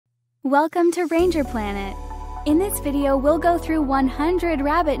Welcome to Ranger Planet. In this video, we'll go through 100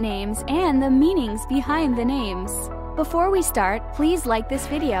 rabbit names and the meanings behind the names. Before we start, please like this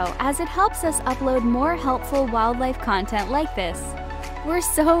video as it helps us upload more helpful wildlife content like this. We're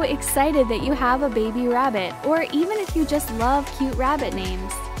so excited that you have a baby rabbit, or even if you just love cute rabbit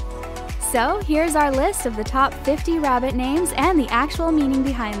names. So here's our list of the top 50 rabbit names and the actual meaning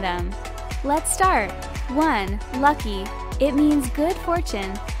behind them. Let's start. 1. Lucky. It means good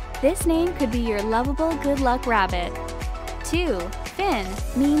fortune. This name could be your lovable good luck rabbit. 2. Finn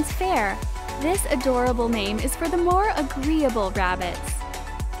means fair. This adorable name is for the more agreeable rabbits.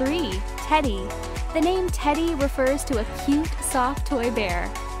 3. Teddy. The name Teddy refers to a cute, soft toy bear.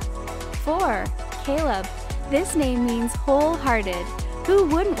 4. Caleb. This name means wholehearted. Who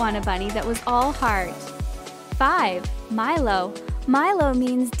wouldn't want a bunny that was all heart? 5. Milo. Milo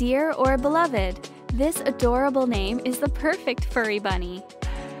means dear or beloved. This adorable name is the perfect furry bunny.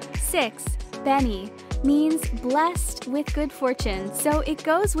 6. Benny means blessed with good fortune, so it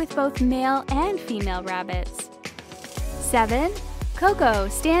goes with both male and female rabbits. 7. Coco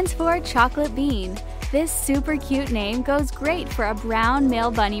stands for chocolate bean. This super cute name goes great for a brown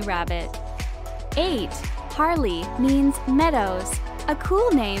male bunny rabbit. 8. Harley means meadows. A cool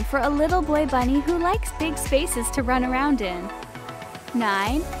name for a little boy bunny who likes big spaces to run around in.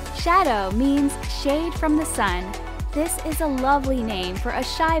 9. Shadow means shade from the sun. This is a lovely name for a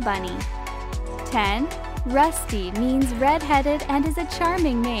shy bunny. 10. Rusty means red-headed and is a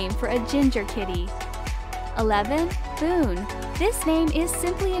charming name for a ginger kitty. 11. Boone. This name is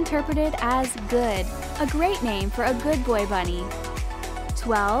simply interpreted as good, a great name for a good boy bunny.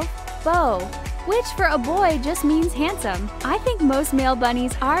 12. Beau, which for a boy just means handsome. I think most male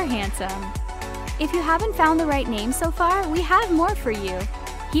bunnies are handsome. If you haven't found the right name so far, we have more for you.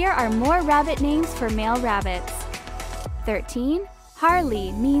 Here are more rabbit names for male rabbits. 13.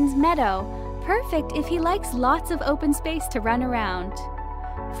 Harley means meadow. Perfect if he likes lots of open space to run around.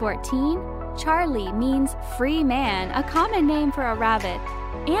 14. Charlie means free man, a common name for a rabbit.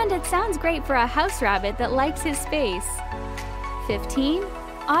 And it sounds great for a house rabbit that likes his space. 15.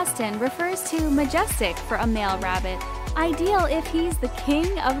 Austin refers to majestic for a male rabbit, ideal if he's the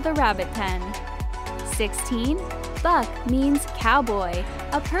king of the rabbit pen. 16. Buck means cowboy,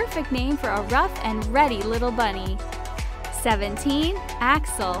 a perfect name for a rough and ready little bunny. 17.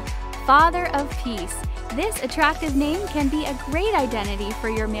 Axel, father of peace. This attractive name can be a great identity for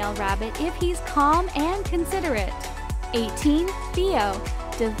your male rabbit if he's calm and considerate. 18. Theo,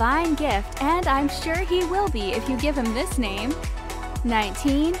 divine gift, and I'm sure he will be if you give him this name.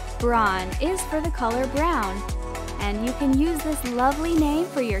 19. Braun is for the color brown, and you can use this lovely name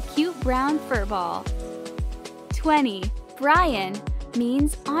for your cute brown fur ball. 20. Brian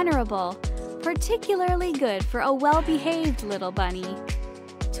means honorable, particularly good for a well-behaved little bunny.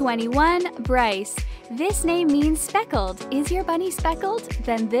 21. Bryce. This name means speckled. Is your bunny speckled?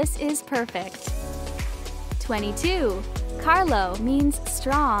 Then this is perfect. 22. Carlo means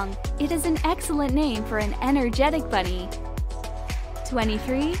strong. It is an excellent name for an energetic bunny.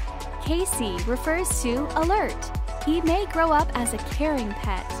 23. Casey refers to alert. He may grow up as a caring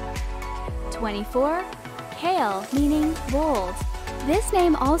pet. 24. Kale, meaning bold. This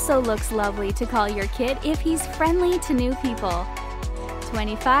name also looks lovely to call your kid if he's friendly to new people.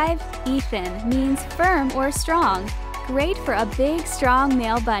 25. Ethan means firm or strong. Great for a big, strong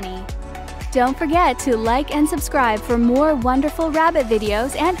male bunny. Don't forget to like and subscribe for more wonderful rabbit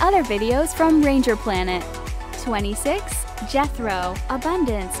videos and other videos from Ranger Planet. 26. Jethro,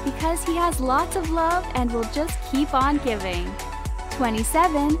 abundance, because he has lots of love and will just keep on giving.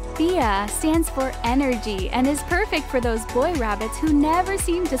 27. Bia stands for energy and is perfect for those boy rabbits who never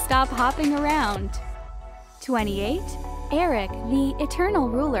seem to stop hopping around. 28. Eric, the eternal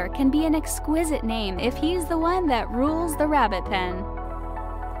ruler, can be an exquisite name if he's the one that rules the rabbit pen.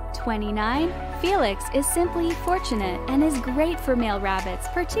 29. Felix is simply fortunate and is great for male rabbits,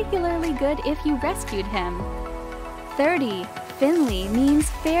 particularly good if you rescued him. 30. Finley means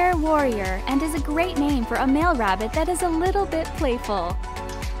fair warrior and is a great name for a male rabbit that is a little bit playful.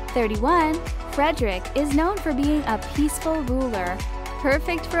 31. Frederick is known for being a peaceful ruler,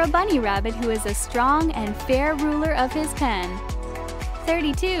 perfect for a bunny rabbit who is a strong and fair ruler of his pen.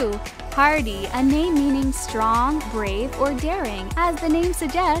 32. Hardy, a name meaning strong, brave, or daring, as the name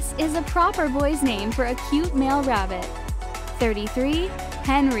suggests, is a proper boy's name for a cute male rabbit. 33.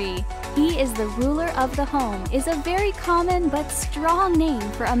 Henry. He is the ruler of the home, is a very common but strong name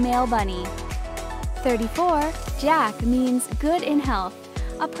for a male bunny. 34. Jack means good in health,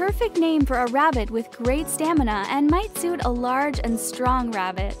 a perfect name for a rabbit with great stamina and might suit a large and strong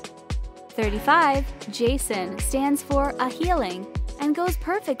rabbit. 35. Jason stands for a healing and goes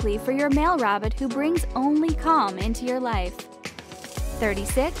perfectly for your male rabbit who brings only calm into your life.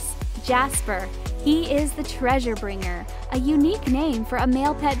 36. Jasper. He is the treasure bringer, a unique name for a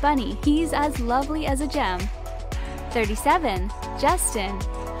male pet bunny. He's as lovely as a gem. 37. Justin.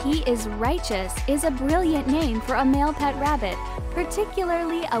 He is righteous is a brilliant name for a male pet rabbit,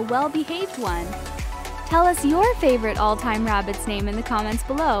 particularly a well-behaved one. Tell us your favorite all-time rabbit's name in the comments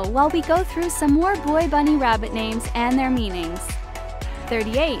below while we go through some more boy bunny rabbit names and their meanings.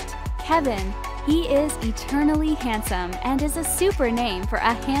 38. Kevin. He is eternally handsome and is a super name for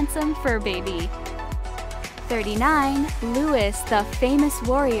a handsome fur baby. 39. Louis, the famous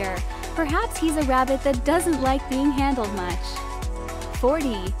warrior. Perhaps he's a rabbit that doesn't like being handled much.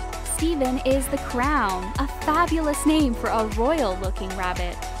 40. Stephen is the crown, a fabulous name for a royal-looking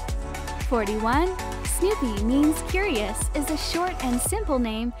rabbit. 41. Snoopy means curious, is a short and simple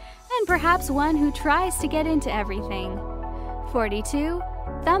name, and perhaps one who tries to get into everything. 42.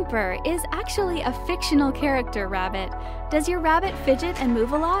 Thumper is actually a fictional character rabbit. Does your rabbit fidget and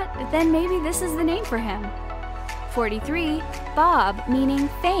move a lot? Then maybe this is the name for him. 43. Bob, meaning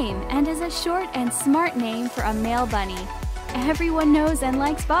fame, and is a short and smart name for a male bunny. Everyone knows and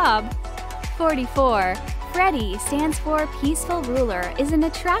likes Bob. 44. Freddie stands for Peaceful Ruler, is an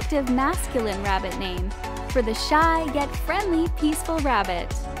attractive masculine rabbit name for the shy yet friendly peaceful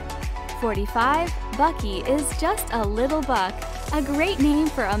rabbit. 45. Bucky is just a little buck, a great name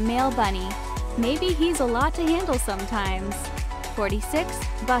for a male bunny. Maybe he's a lot to handle sometimes. 46.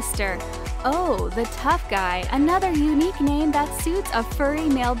 Buster. Oh, the tough guy, another unique name that suits a furry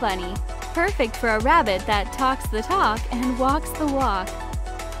male bunny. Perfect for a rabbit that talks the talk and walks the walk.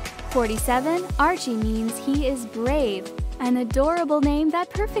 47. Archie means he is brave, an adorable name that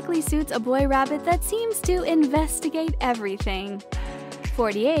perfectly suits a boy rabbit that seems to investigate everything.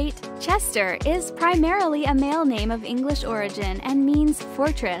 48. Chester is primarily a male name of English origin and means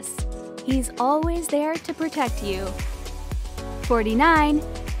fortress. He's always there to protect you. 49.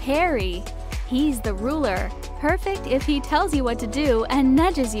 Harry. He's the ruler, perfect if he tells you what to do and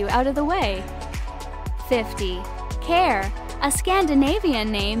nudges you out of the way. 50. Care, a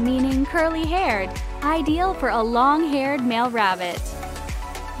Scandinavian name meaning curly-haired, ideal for a long-haired male rabbit.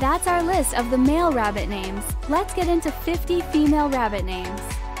 That's our list of the male rabbit names. Let's get into 50 female rabbit names.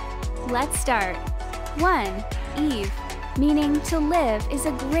 Let's start. 1. Eve, meaning to live, is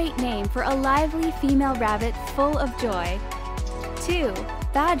a great name for a lively female rabbit full of joy. 2.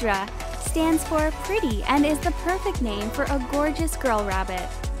 Badra stands for pretty and is the perfect name for a gorgeous girl rabbit.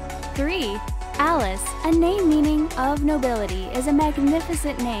 3. Alice, a name meaning of nobility, is a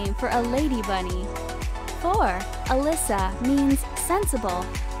magnificent name for a lady bunny. 4. Alyssa means sensible.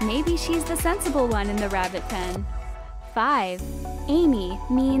 Maybe she's the sensible one in the rabbit pen. 5. Amy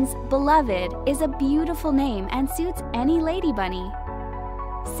means beloved, is a beautiful name and suits any lady bunny.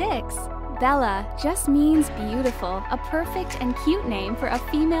 6. Bella just means beautiful, a perfect and cute name for a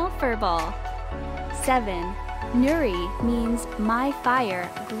female furball. 7. Nuri means my fire,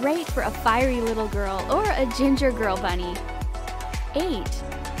 great for a fiery little girl or a ginger girl bunny. 8.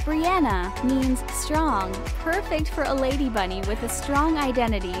 Brianna means strong, perfect for a lady bunny with a strong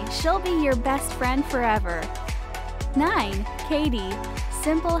identity. She'll be your best friend forever. 9. Katie,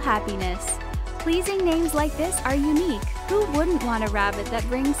 simple happiness. Pleasing names like this are unique. Who wouldn't want a rabbit that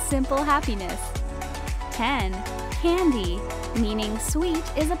brings simple happiness? 10. Candy, meaning sweet,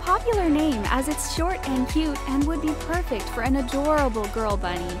 is a popular name as it's short and cute and would be perfect for an adorable girl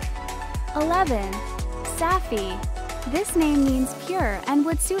bunny. 11. Safi. This name means pure and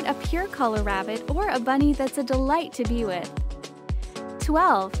would suit a pure color rabbit or a bunny that's a delight to be with.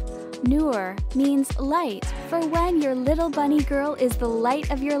 12. Noor means light, for when your little bunny girl is the light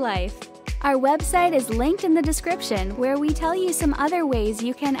of your life. Our website is linked in the description where we tell you some other ways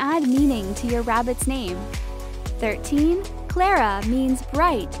you can add meaning to your rabbit's name. 13. Clara means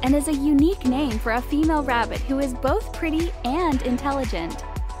bright and is a unique name for a female rabbit who is both pretty and intelligent.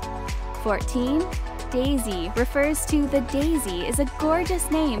 14. Daisy refers to the daisy, is a gorgeous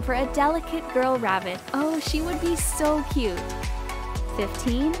name for a delicate girl rabbit. Oh, she would be so cute.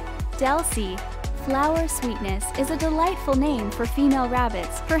 15. Delcy. Flower Sweetness is a delightful name for female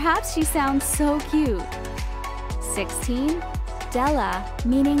rabbits. Perhaps she sounds so cute. 16. Della,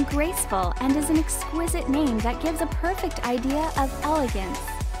 meaning graceful, and is an exquisite name that gives a perfect idea of elegance.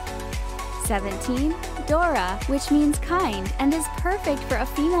 17. Dora, which means kind, and is perfect for a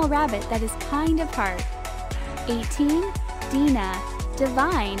female rabbit that is kind of heart. 18. Dina.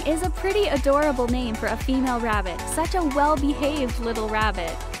 Divine is a pretty adorable name for a female rabbit, such a well-behaved little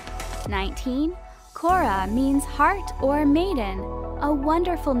rabbit. 19. Cora means heart or maiden, a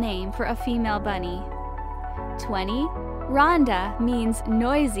wonderful name for a female bunny. 20. Rhonda means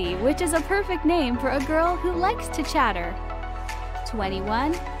noisy, which is a perfect name for a girl who likes to chatter.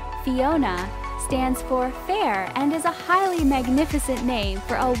 21. Fiona stands for fair and is a highly magnificent name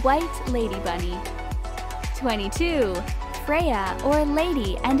for a white lady bunny. 22. Freya or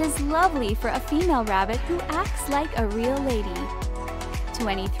lady and is lovely for a female rabbit who acts like a real lady.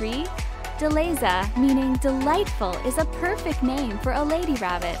 23. Deleza, meaning delightful, is a perfect name for a lady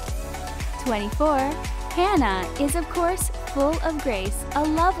rabbit. 24. Hannah is of course full of grace, a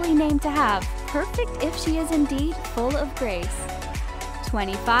lovely name to have, perfect if she is indeed full of grace.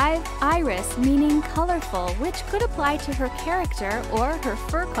 25. Iris, meaning colorful, which could apply to her character or her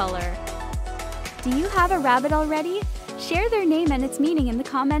fur color. Do you have a rabbit already? Share their name and its meaning in the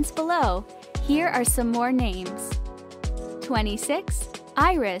comments below. Here are some more names. 26.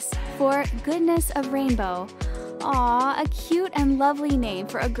 Iris for goodness of rainbow. Aw, a cute and lovely name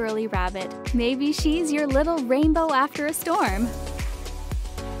for a girly rabbit. Maybe she's your little rainbow after a storm.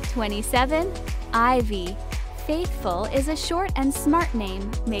 27. Ivy. Faithful is a short and smart name.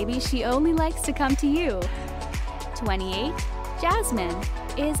 Maybe she only likes to come to you. 28. Jasmine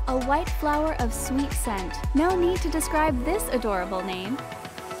is a white flower of sweet scent. No need to describe this adorable name.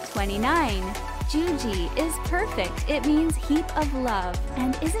 29. Juji is perfect. It means heap of love.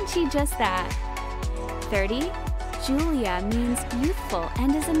 And isn't she just that? 30. Julia means youthful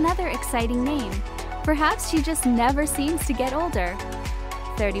and is another exciting name. Perhaps she just never seems to get older.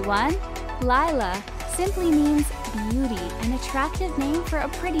 31. Lila simply means beauty, an attractive name for a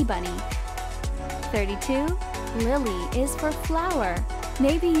pretty bunny. 32. Lily is for flower.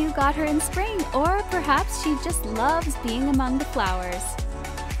 Maybe you got her in spring, or perhaps she just loves being among the flowers.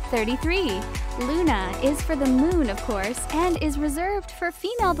 33. Luna is for the moon, of course, and is reserved for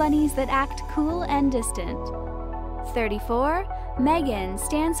female bunnies that act cool and distant. 34. Megan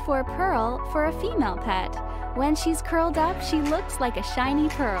stands for pearl for a female pet. When she's curled up, she looks like a shiny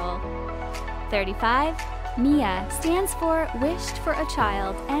pearl. 35. Mia stands for wished for a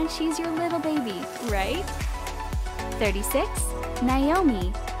child, and she's your little baby, right? 36.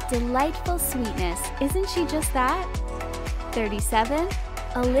 Naomi, delightful sweetness. Isn't she just that? 37.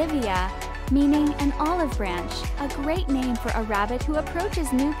 Olivia, meaning an olive branch, a great name for a rabbit who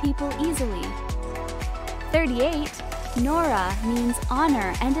approaches new people easily. 38. Nora means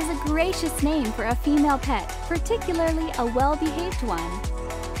honor and is a gracious name for a female pet, particularly a well-behaved one.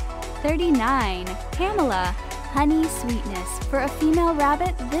 39. Pamela, honey sweetness. For a female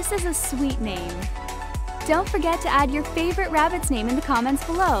rabbit, this is a sweet name. Don't forget to add your favorite rabbit's name in the comments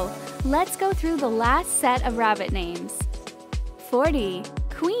below. Let's go through the last set of rabbit names. 40.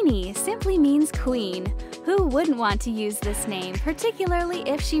 Queenie simply means queen. Who wouldn't want to use this name, particularly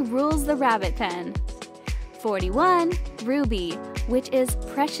if she rules the rabbit pen? 41. Ruby, which is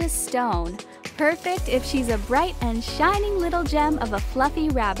precious stone. Perfect if she's a bright and shining little gem of a fluffy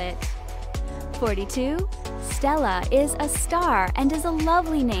rabbit. 42. Stella is a star and is a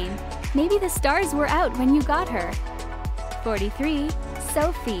lovely name. Maybe the stars were out when you got her. 43.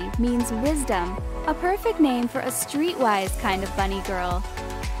 Sophie means wisdom, a perfect name for a streetwise kind of bunny girl.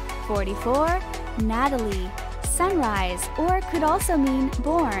 44. Natalie, sunrise, or could also mean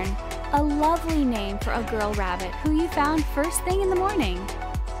born, a lovely name for a girl rabbit who you found first thing in the morning.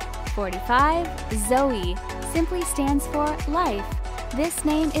 45. Zoe simply stands for life. This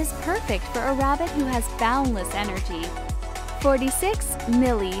name is perfect for a rabbit who has boundless energy. 46.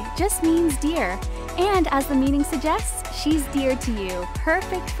 Millie just means dear, and as the meaning suggests, she's dear to you,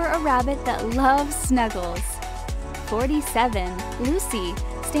 perfect for a rabbit that loves snuggles. 47. Lucy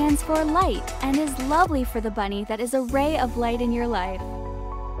stands for light and is lovely for the bunny that is a ray of light in your life.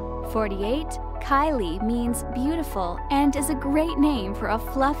 48. Kylie means beautiful and is a great name for a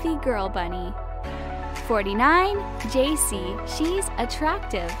fluffy girl bunny. 49. JC, she's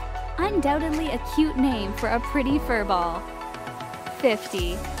attractive. Undoubtedly a cute name for a pretty furball.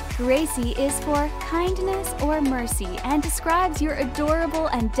 50. Gracie is for kindness or mercy and describes your adorable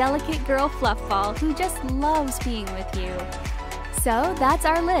and delicate girl fluffball who just loves being with you. So that's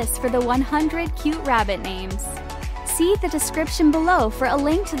our list for the 100 cute rabbit names. See the description below for a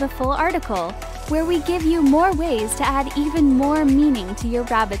link to the full article, where we give you more ways to add even more meaning to your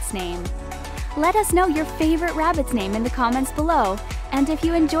rabbit's name. Let us know your favorite rabbit's name in the comments below, and if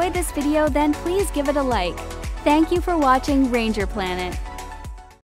you enjoyed this video, then please give it a like. Thank you for watching Ranger Planet.